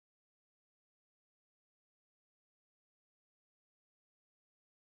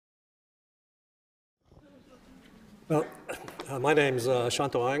Well, my name's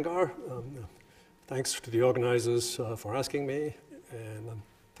Shanto Iyengar. Thanks to the organizers for asking me, and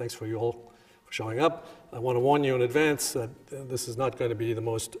thanks for you all for showing up. I want to warn you in advance that this is not going to be the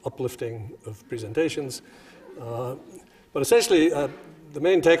most uplifting of presentations. But essentially, the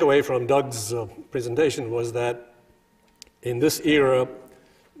main takeaway from Doug's presentation was that in this era,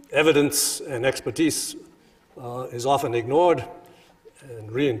 evidence and expertise is often ignored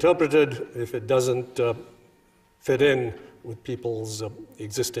and reinterpreted if it doesn't fit in with people's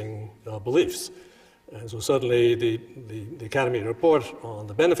existing beliefs. And so certainly the Academy report on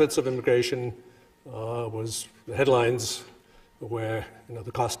the benefits of immigration was the headlines where,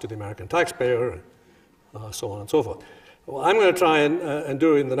 the cost to the American taxpayer, so on and so forth. What I'm going to try and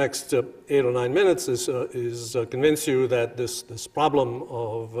do in the next 8 or 9 minutes is convince you that this problem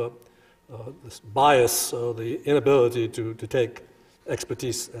of this bias, the inability to take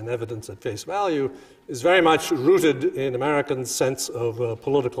expertise and evidence at face value, is very much rooted in Americans' sense of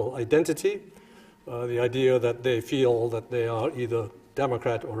political identity, the idea that they feel that they are either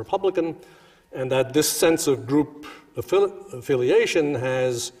Democrat or Republican, and that this sense of group affiliation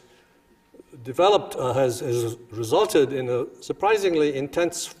has developed, has resulted in a surprisingly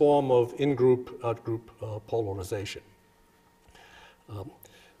intense form of in-group, out-group polarization.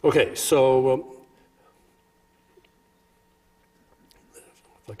 Okay, so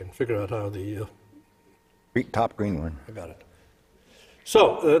if I can figure out how the... top green one. I got it.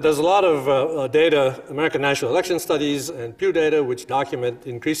 So there's a lot of data, American National Election Studies and Pew data, which document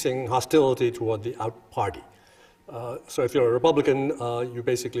increasing hostility toward the out party. So if you're a Republican, you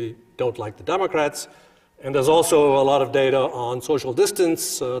basically don't like the Democrats. And there's also a lot of data on social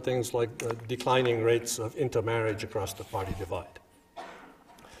distance, things like declining rates of intermarriage across the party divide.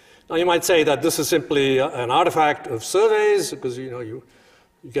 Now you might say that this is simply an artifact of surveys, because you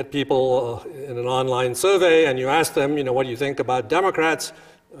get people in an online survey and you ask them, what do you think about Democrats?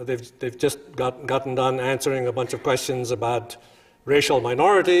 They've just gotten done answering a bunch of questions about racial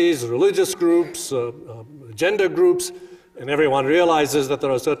minorities, religious groups, gender groups, and everyone realizes that there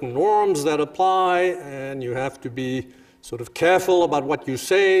are certain norms that apply, and you have to be sort of careful about what you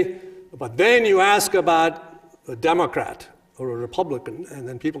say. But then you ask about a Democrat or a Republican, and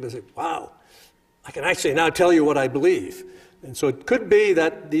then people can say, wow, I can actually now tell you what I believe. And so it could be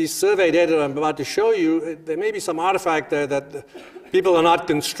that these survey data I'm about to show you, there may be some artifact there that people are not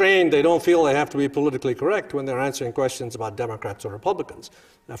constrained. They don't feel they have to be politically correct when they're answering questions about Democrats or Republicans.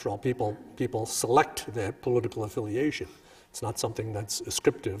 After all, people select their political affiliation. It's not something that's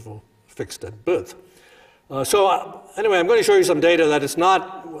ascriptive or fixed at birth. Anyway, I'm going to show you some data that it's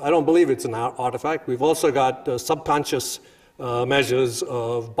not, I don't believe it's an artifact. We've also got subconscious measures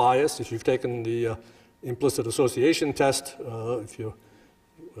of bias. If you've taken the implicit association test, if you're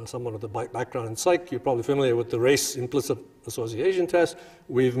someone with a background in psych, you're probably familiar with the race implicit association test.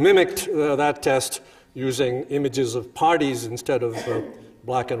 We've mimicked that test using images of parties instead of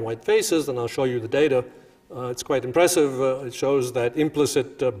black and white faces, and I'll show you the data. It's quite impressive. It shows that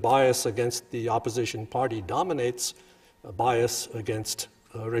implicit bias against the opposition party dominates bias against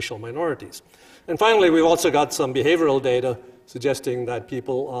racial minorities. And finally, we've also got some behavioral data suggesting that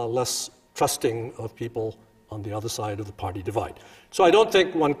people are less trusting of people on the other side of the party divide. So I don't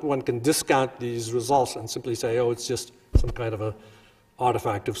think one can discount these results and simply say, oh, it's just some kind of an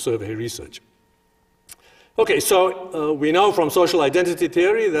artifact of survey research. Okay, so we know from social identity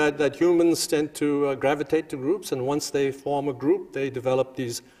theory that humans tend to gravitate to groups, and once they form a group, they develop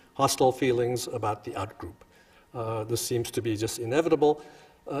these hostile feelings about the out-group. This seems to be just inevitable.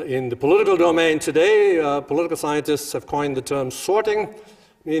 In the political domain today, political scientists have coined the term sorting,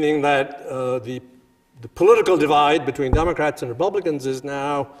 meaning that the political divide between Democrats and Republicans is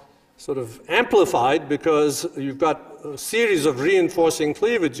now sort of amplified because you've got a series of reinforcing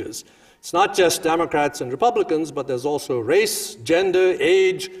cleavages. It's not just Democrats and Republicans, but there's also race, gender,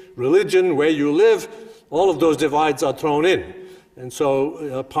 age, religion, where you live. All of those divides are thrown in. And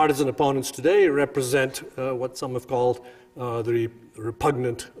so partisan opponents today represent what some have called the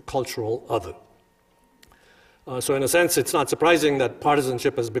repugnant cultural other. So in a sense, it's not surprising that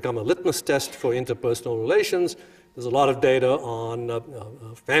partisanship has become a litmus test for interpersonal relations. There's a lot of data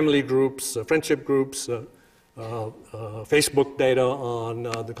on family groups, friendship groups, Facebook data on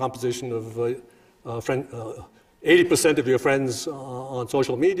the composition of 80% of your friends on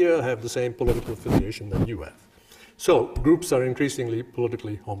social media have the same political affiliation that you have. So groups are increasingly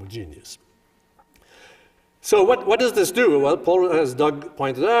politically homogeneous. So what does this do? Well, as Doug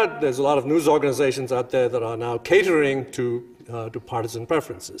pointed out, there's a lot of news organizations out there that are now catering to partisan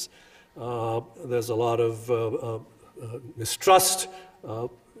preferences. There's a lot of mistrust.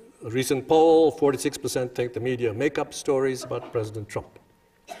 A recent poll, 46% think the media make up stories about President Trump.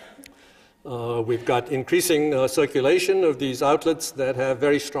 We've got increasing circulation of these outlets that have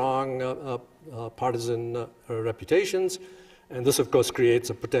very strong partisan reputations. And this, of course, creates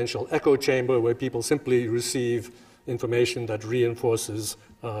a potential echo chamber where people simply receive information that reinforces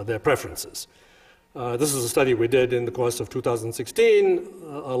their preferences. This is a study we did in the course of 2016.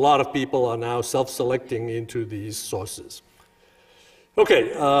 A lot of people are now self-selecting into these sources.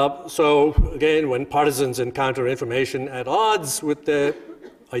 Okay, so again, when partisans encounter information at odds with their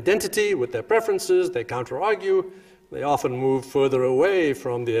identity, with their preferences, they counter-argue. They often move further away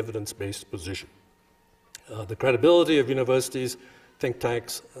from the evidence-based position. The credibility of universities, think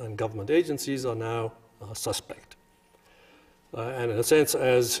tanks, and government agencies are now suspect. And in a sense,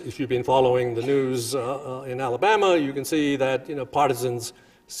 as if you've been following the news in Alabama, you can see that partisans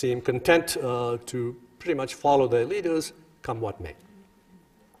seem content to pretty much follow their leaders, come what may.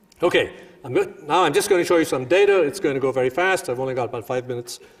 Okay, now I'm just going to show you some data. It's going to go very fast. I've only got about 5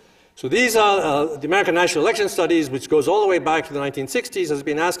 minutes. So these are the American National Election Studies, which goes all the way back to the 1960s, has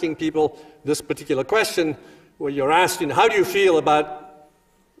been asking people this particular question, where you're asked, how do you feel about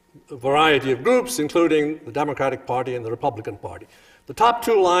a variety of groups, including the Democratic Party and the Republican Party? The top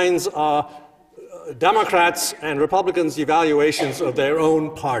two lines are Democrats and Republicans' evaluations of their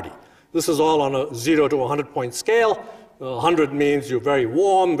own party. This is all on a 0 to 100-point scale. 100 means you're very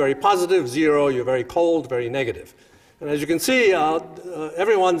warm, very positive. 0, you're very cold, very negative. And as you can see,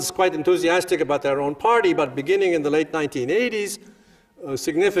 everyone's quite enthusiastic about their own party, but beginning in the late 1980s, a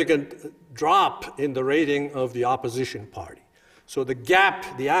significant drop in the rating of the opposition party. So the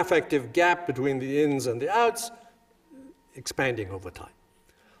gap, the affective gap between the ins and the outs, expanding over time.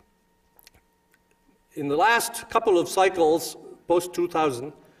 In the last couple of cycles,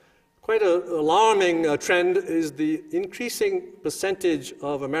 post-2000, quite an alarming trend is the increasing percentage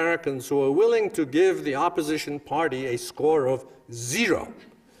of Americans who are willing to give the opposition party a score of 0.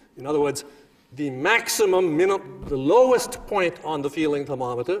 In other words, the maximum, the lowest point on the feeling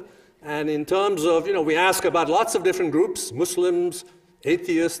thermometer. And in terms of, we ask about lots of different groups, Muslims,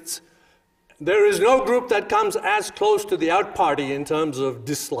 atheists. There is no group that comes as close to the out party in terms of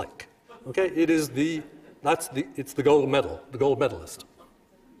dislike. Okay, it's the gold medal, the gold medalist.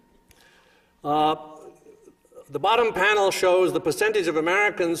 The bottom panel shows the percentage of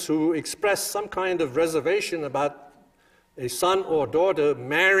Americans who express some kind of reservation about a son or daughter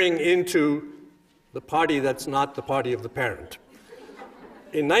marrying into the party that's not the party of the parent.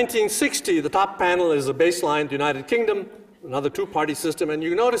 In 1960, the top panel is a baseline, the United Kingdom, another two-party system, and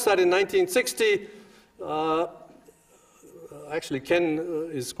you notice that in 1960, actually Ken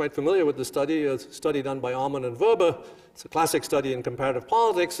is quite familiar with the study, a study done by Allman and Verber. It's a classic study in comparative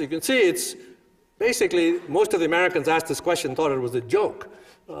politics. You can see it's basically, most of the Americans asked this question, thought it was a joke.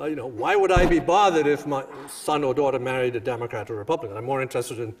 Why would I be bothered if my son or daughter married a Democrat or Republican? I'm more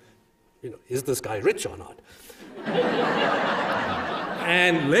interested in, is this guy rich or not?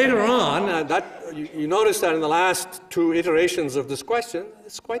 And later on, you notice that in the last two iterations of this question,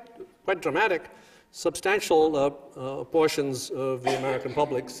 it's quite dramatic. Substantial portions of the American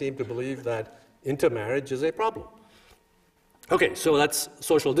public seem to believe that intermarriage is a problem. Okay, so that's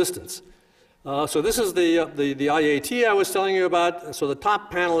social distance. So this is the IAT I was telling you about. So the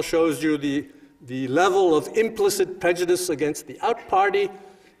top panel shows you the level of implicit prejudice against the out party,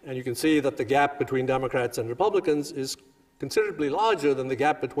 and you can see that the gap between Democrats and Republicans is considerably larger than the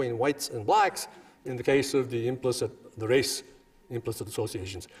gap between whites and blacks in the case of the race implicit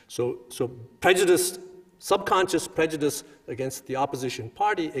associations. So prejudice, subconscious prejudice against the opposition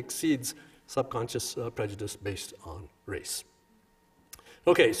party exceeds subconscious prejudice based on race.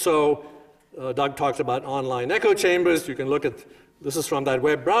 Okay, so Doug talked about online echo chambers. You can look at, this is from that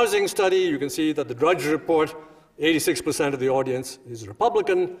web browsing study. You can see that the Drudge Report, 86% of the audience is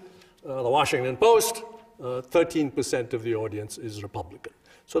Republican. The Washington Post, 13% of the audience is Republican.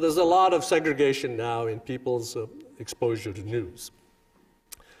 So there's a lot of segregation now in people's exposure to news.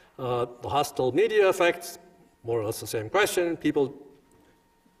 The hostile media effect, more or less the same question. People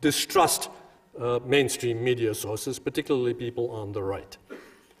distrust mainstream media sources, particularly people on the right.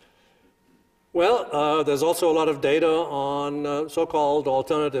 Well, there's also a lot of data on so-called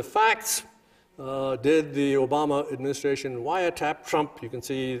alternative facts. Did the Obama administration wiretap Trump? You can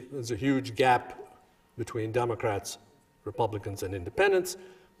see there's a huge gap between Democrats, Republicans, and independents.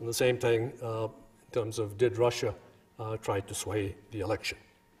 And the same thing in terms of did Russia try to sway the election?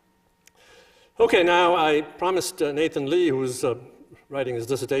 Okay, now I promised Nathan Lee, who's writing his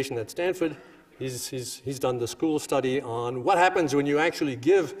dissertation at Stanford, he's done the school study on what happens when you actually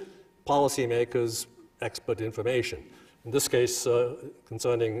give policymakers expert information. in this case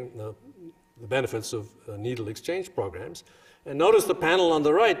concerning the benefits of needle exchange programs. And notice the panel on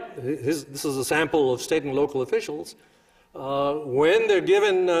the right, this is a sample of state and local officials. When they're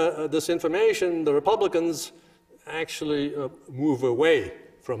given this information, the Republicans actually move away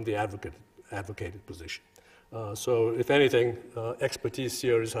from the advocated position. So if anything, expertise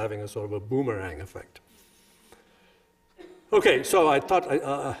here is having a sort of a boomerang effect. Okay, so I thought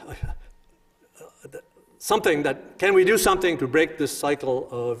can we do something to break this cycle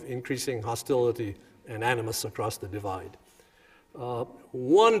of increasing hostility and animus across the divide?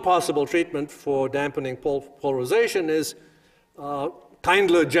 One possible treatment for dampening polarization is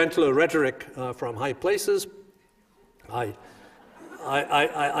kindler, gentler rhetoric from high places. I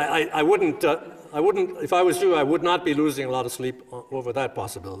wouldn't, if I was you, I would not be losing a lot of sleep over that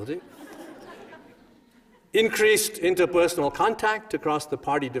possibility. Increased interpersonal contact across the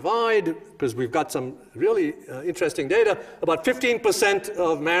party divide, because we've got some really interesting data. About 15%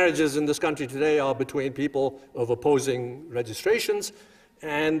 of marriages in this country today are between people of opposing registrations.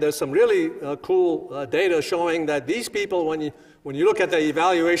 And there's some really cool data showing that these people, when you look at the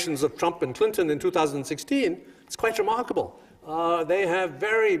evaluations of Trump and Clinton in 2016, it's quite remarkable. They have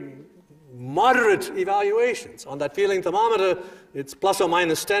very moderate evaluations. On that feeling thermometer, it's plus or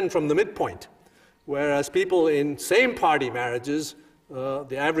minus 10 from the midpoint. Whereas people in same party marriages,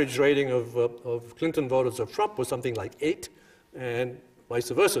 the average rating of Clinton voters of Trump was something like 8, and vice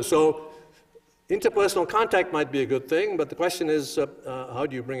versa. So interpersonal contact might be a good thing, but the question is, how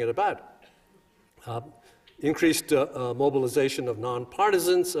do you bring it about? Increased mobilization of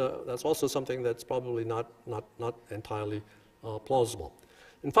nonpartisans, that's also something that's probably not entirely plausible.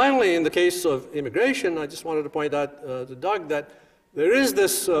 And finally, in the case of immigration, I just wanted to point out to Doug that there is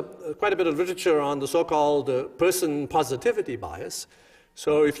this quite a bit of literature on the so-called person positivity bias.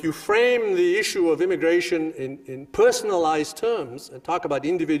 So if you frame the issue of immigration in personalized terms and talk about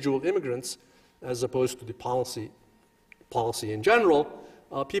individual immigrants as opposed to the policy in general,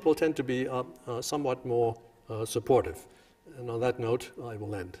 people tend to be somewhat more supportive. And on that note, I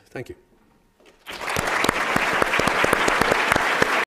will end. Thank you.